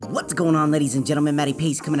going on, ladies and gentlemen? Matty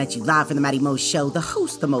Pace coming at you live from the Matty Mo Show, the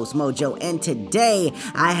host, the most mojo, and today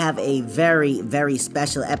I have a very, very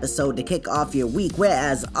special episode to kick off your week, where,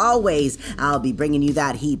 as always, I'll be bringing you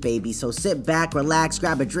that heat, baby. So sit back, relax,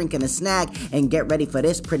 grab a drink and a snack, and get ready for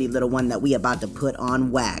this pretty little one that we about to put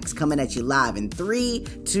on wax. Coming at you live in 3,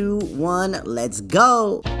 2, 1, let's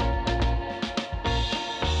go!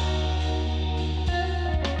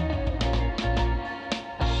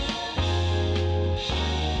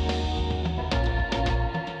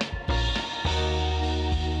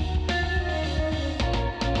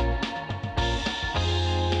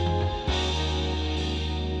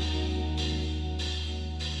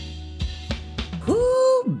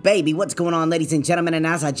 Baby, what's going on, ladies and gentlemen? And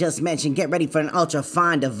as I just mentioned, get ready for an ultra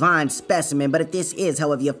fine, divine specimen. But if this is,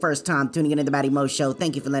 however, your first time tuning into the Matty Mo Show,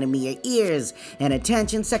 thank you for lending me your ears and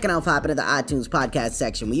attention. Second, I'll hop into the iTunes podcast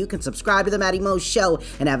section where you can subscribe to the Matty Mo Show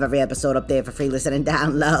and have every episode up there for free listen and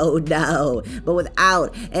download. No, but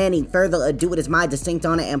without any further ado, it is my distinct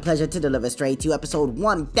honor and pleasure to deliver straight to episode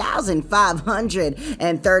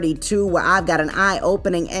 1532, where I've got an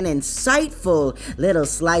eye-opening and insightful little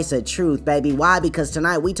slice of truth, baby. Why? Because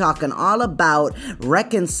tonight we talking all about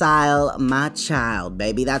Reconcile, my child,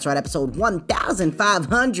 baby. That's right, episode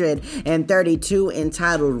 1532,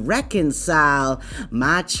 entitled Reconcile,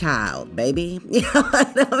 my child, baby. You know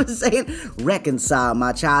what I'm saying? Reconcile,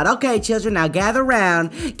 my child. Okay, children, now gather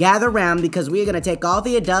around, because we're going to take all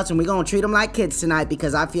the adults and we're going to treat them like kids tonight,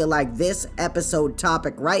 because I feel like this episode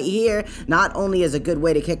topic right here not only is a good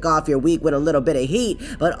way to kick off your week with a little bit of heat,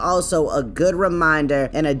 but also a good reminder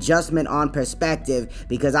and adjustment on perspective,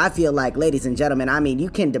 because I feel like, ladies and gentlemen, I mean, you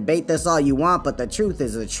can debate this all you want, but the truth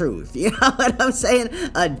is the truth. You know what I'm saying?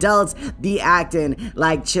 Adults be acting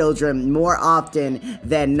like children more often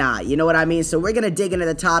than not. You know what I mean? So we're going to dig into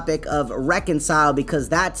the topic of reconcile, because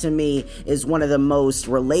that to me is one of the most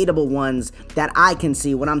relatable ones that I can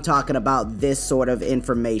see when I'm talking about this sort of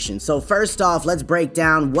information. So first off, let's break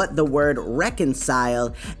down what the word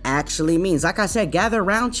reconcile actually means. Like I said, gather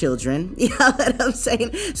around, children. You know what I'm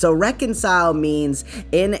saying? So reconcile means,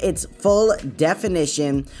 in its full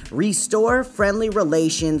definition, restore friendly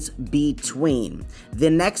relations between. The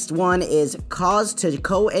next one is cause to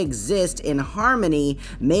coexist in harmony,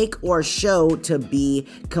 make or show to be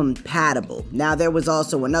compatible. Now, there was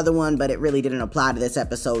also another one, but it really didn't apply to this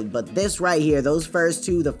episode. But this right here, those first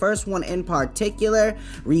two, the first one in particular,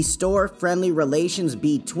 restore friendly relations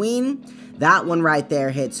between, that one right there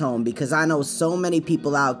hits home, because I know so many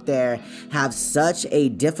people out there have such a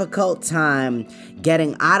difficult time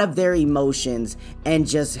getting out of their emotions and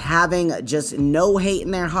just having just no hate in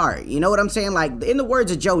their heart. You know what I'm saying? Like, in the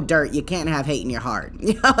words of Joe Dirt, you can't have hate in your heart.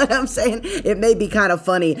 You know what I'm saying? It may be kind of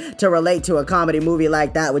funny to relate to a comedy movie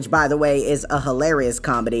like that, which, by the way, is a hilarious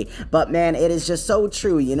comedy. But man, it is just so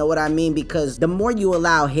true. You know what I mean? Because the more you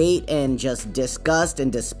allow hate and just disgust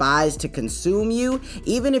and despise to consume you,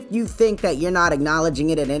 even if you think that you're not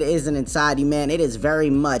acknowledging it and it isn't inside you, man, it is very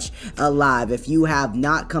much alive. If you have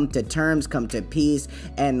not come to terms, come to peace,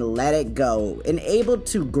 and let it go. And able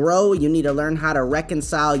to grow, you need to learn how to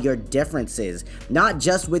reconcile your differences, not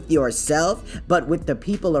just with yourself, but with the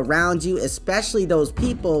people around you, especially those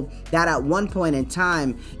people that at one point in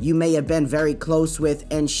time you may have been very close with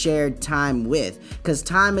and shared time with. Because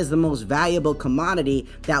time is the most valuable commodity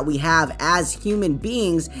that we have as human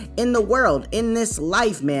beings in the world, in this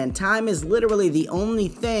life, man. Time is literally the only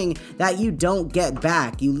thing that you don't get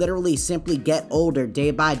back. You literally simply get older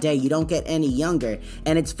day by day. You don't get any younger.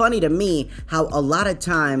 And it's funny to me how a lot of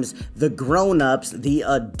times the grown-ups, the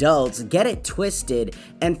adults, get it twisted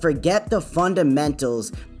and forget the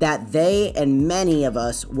fundamentals that they and many of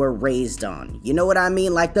us were raised on. You know what I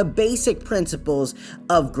mean? Like the basic principles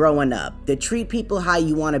of growing up. To treat people how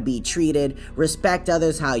you want to be treated, respect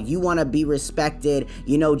others how you want to be respected,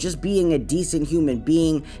 you know, just being a decent human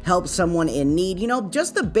being, help someone in need, you know,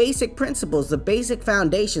 just the basic principles, the basic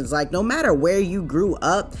foundations. Like, no matter where you grew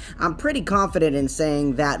up, I'm pretty confident in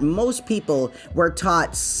saying that most people were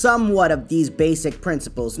taught somewhat of these basic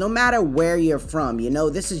principles, no matter where you're from. You know,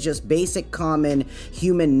 this is just basic common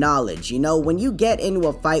human knowledge. You know, when you get into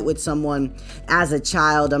a fight with someone as a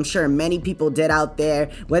child, I'm sure many people did out there,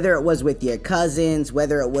 whether it was with your cousins,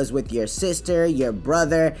 whether it was with your sister, your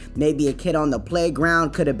brother, maybe a kid on the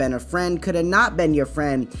playground, could have been a friend, could have not been your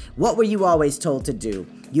friend. What were you always told to do?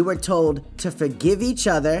 You were told to forgive each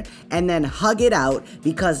other and then hug it out,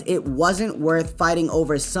 because it wasn't worth fighting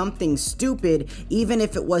over something stupid, even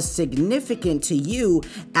if it was significant to you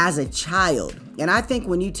as a child. And I think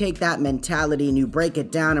when you take that mentality and you break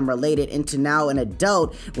it down and relate it into now an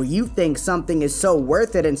adult where you think something is so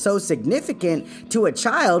worth it and so significant to a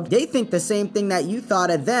child, they think the same thing that you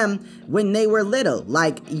thought of them when they were little.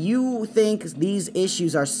 Like, you think these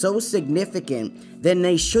issues are so significant, then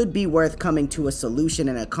they should be worth coming to a solution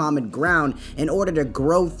and a common ground in order to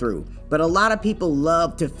grow through. But a lot of people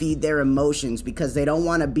love to feed their emotions because they don't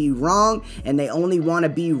want to be wrong and they only want to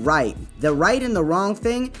be right. The right and the wrong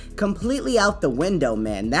thing, completely out the window,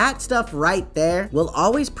 man. That stuff right there will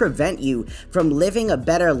always prevent you from living a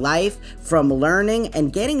better life, from learning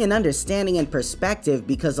and getting an understanding and perspective,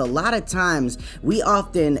 because a lot of times we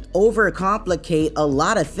often overcomplicate a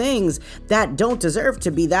lot of things that don't deserve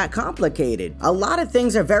to be that complicated. A lot of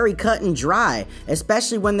things are very cut and dry,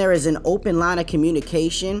 especially when there is an open line of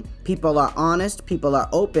communication. People are honest, people are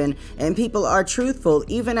open, and people are truthful.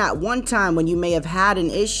 Even at one time when you may have had an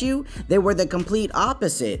issue, they were the complete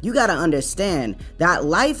opposite. You gotta understand that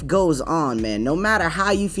life goes on, man. No matter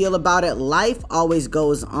how you feel about it, life always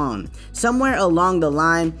goes on. Somewhere along the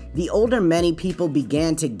line, the older many people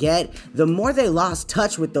began to get, the more they lost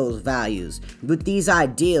touch with those values, with these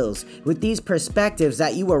ideals, with these perspectives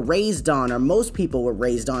that you were raised on, or most people were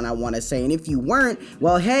raised on, I wanna say. And if you weren't,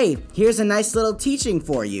 well, hey, here's a nice little teaching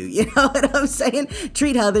for you. You know what I'm saying?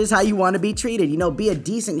 Treat others how you want to be treated. You know, be a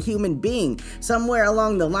decent human being. Somewhere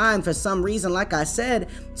along the line, for some reason, like I said,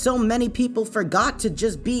 so many people forgot to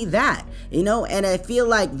just be that, you know? And I feel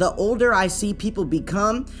like the older I see people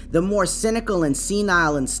become, the more cynical and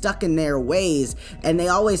senile and stuck in their ways. And they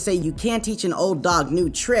always say you can't teach an old dog new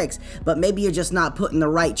tricks, but maybe you're just not putting the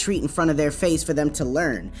right treat in front of their face for them to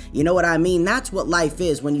learn. You know what I mean? That's what life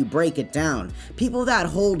is when you break it down. People that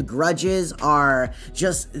hold grudges are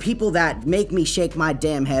just people that make me shake my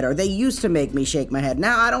damn head, or they used to make me shake my head.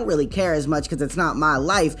 Now I don't really care as much because it's not my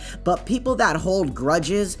life, but people that hold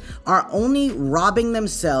grudges are only robbing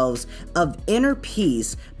themselves of inner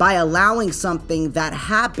peace by allowing something that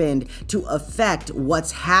happened to affect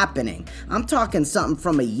what's happening. I'm talking something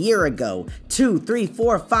from a year ago, 2, 3,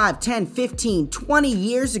 4, 5, 10, 15, 20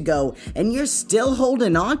 years ago, and you're still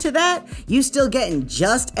holding on to that? You still getting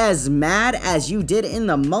just as mad as you did in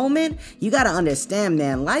the moment? You gotta understand,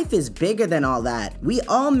 man, life is bigger than all that. We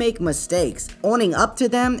all make mistakes. Owning up to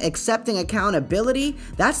them, accepting accountability,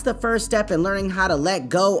 that's the first step in learning how to let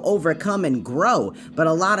go, overcome, and grow. But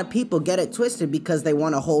a lot of people get it twisted because they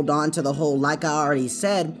want to hold on to the whole, like I already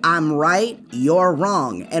said, I'm right, you're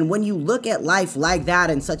wrong. And when you look at life like that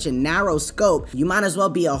in such a narrow scope, you might as well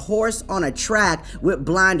be a horse on a track with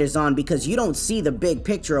blinders on, because you don't see the big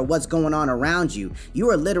picture of what's going on around you. You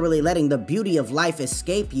are literally letting the beauty of life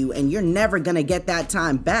escape you, and you're never gonna get that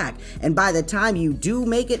time back. And by the time you do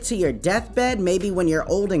make it to your deathbed, maybe when you're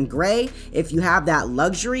old and gray, if you have that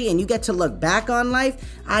luxury and you get to look back on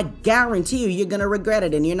life, I guarantee you're gonna regret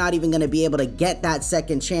it, and you're not even gonna be able to get that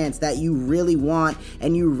second chance that you really want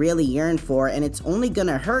and you really yearn for, and it's only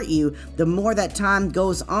gonna hurt you the more that time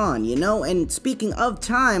goes on, you know? And speaking of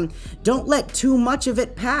time, don't let too much of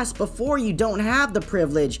it pass before you don't have the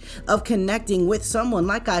privilege of connecting with someone.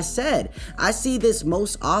 Like I said, I see this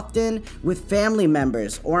most often with family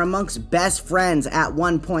members or amongst best friends at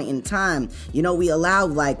one point in time. You know, we allow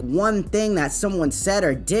like one thing that someone said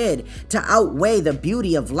or did to outweigh the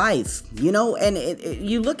beauty of life, you know? And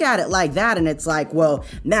you look at it like that, and it's like, well,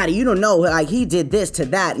 Maddie, you don't know, like he did this to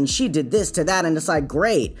that and she did this to that, and it's like,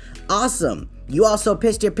 great, awesome. You also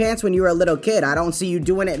pissed your pants when you were a little kid. I don't see you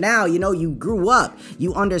doing it now. You know, you grew up.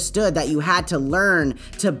 You understood that you had to learn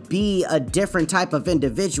to be a different type of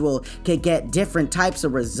individual, could get different types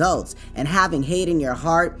of results. And having hate in your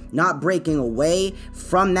heart, not breaking away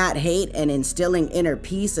from that hate and instilling inner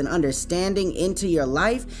peace and understanding into your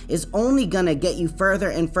life is only gonna get you further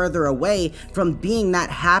and further away from being that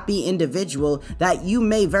happy individual that you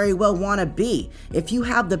may very well wanna be. If you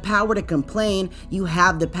have the power to complain, you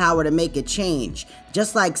have the power to make a change.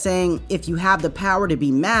 Just like saying, if you have the power to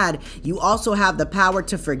be mad, you also have the power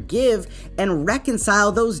to forgive and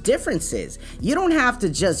reconcile those differences. You don't have to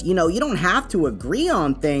just, you don't have to agree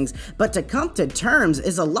on things, but to come to terms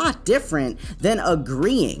is a lot different than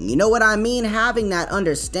agreeing. You know what I mean? Having that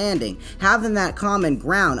understanding, having that common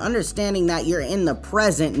ground, understanding that you're in the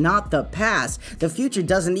present, not the past. The future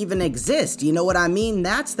doesn't even exist. You know what I mean?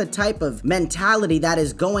 That's the type of mentality that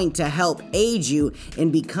is going to help aid you in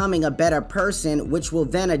becoming a better person, which will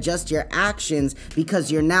then adjust your actions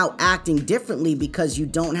because you're now acting differently because you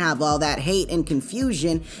don't have all that hate and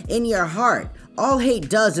confusion in your heart. All hate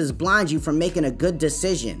does is blind you from making a good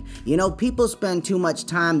decision. You know, people spend too much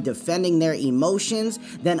time defending their emotions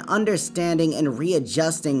than understanding and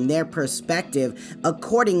readjusting their perspective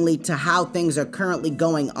accordingly to how things are currently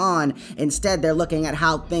going on. Instead, they're looking at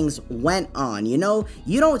how things went on. You know,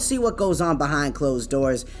 you don't see what goes on behind closed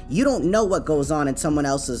doors. You don't know what goes on in someone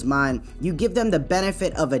else's mind. You give them the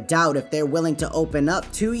benefit of a doubt. If they're willing to open up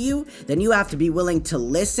to you, then you have to be willing to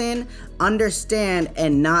listen, understand,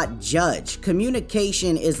 and not judge.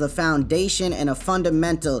 Communication is the foundation and a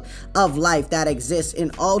fundamental of life that exists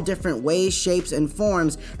in all different ways, shapes, and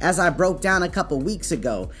forms, as I broke down a couple weeks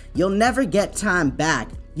ago. You'll never get time back.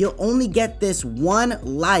 You'll only get this one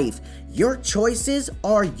life. Your choices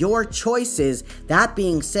are your choices. That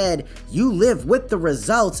being said, you live with the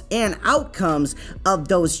results and outcomes of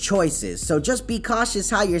those choices. So just be cautious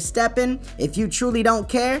how you're stepping. If you truly don't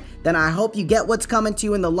care, then I hope you get what's coming to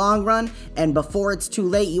you in the long run. And before it's too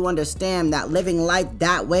late, you understand that living life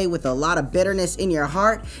that way with a lot of bitterness in your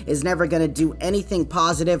heart is never going to do anything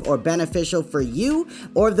positive or beneficial for you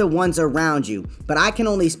or the ones around you. But I can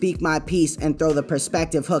only speak my piece and throw the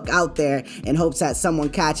perspective hook out there in hopes that someone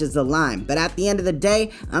catches the line. But at the end of the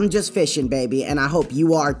day, I'm just fishing, baby, and I hope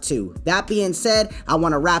you are too. That being said, I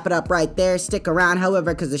want to wrap it up right there. Stick around,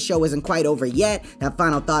 however, because the show isn't quite over yet. That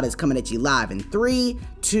final thought is coming at you live in 3,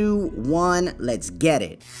 2, 1, let's get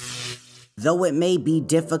it. Though it may be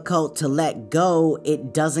difficult to let go,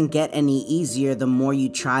 it doesn't get any easier the more you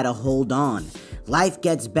try to hold on. Life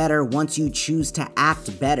gets better once you choose to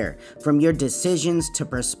act better. From your decisions to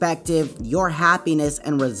perspective, your happiness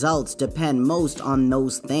and results depend most on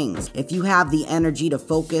those things. If you have the energy to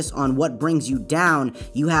focus on what brings you down,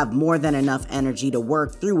 you have more than enough energy to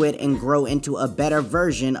work through it and grow into a better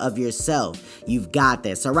version of yourself. You've got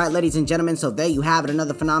this. All right, ladies and gentlemen, so there you have it.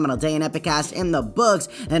 Another phenomenal day in Epicast in the books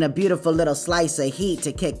and a beautiful little slice of heat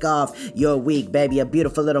to kick off your week, baby. A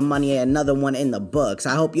beautiful little money, another one in the books.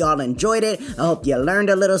 I hope you all enjoyed it. I hope you learned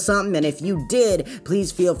a little something, and if you did,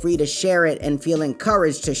 please feel free to share it and feel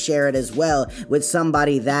encouraged to share it as well with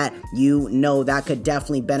somebody that you know that could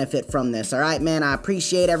definitely benefit from this. All right, man, I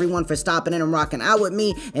appreciate everyone for stopping in and rocking out with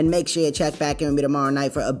me, and make sure you check back in with me tomorrow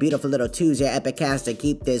night for a beautiful little Tuesday Epicast to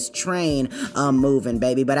keep this train moving,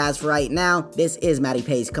 baby. But as for right now, this is Matty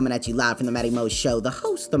Pace coming at you live from the Matty Mo Show, the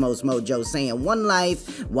host, the most mojo, saying one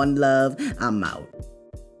life, one love, I'm out.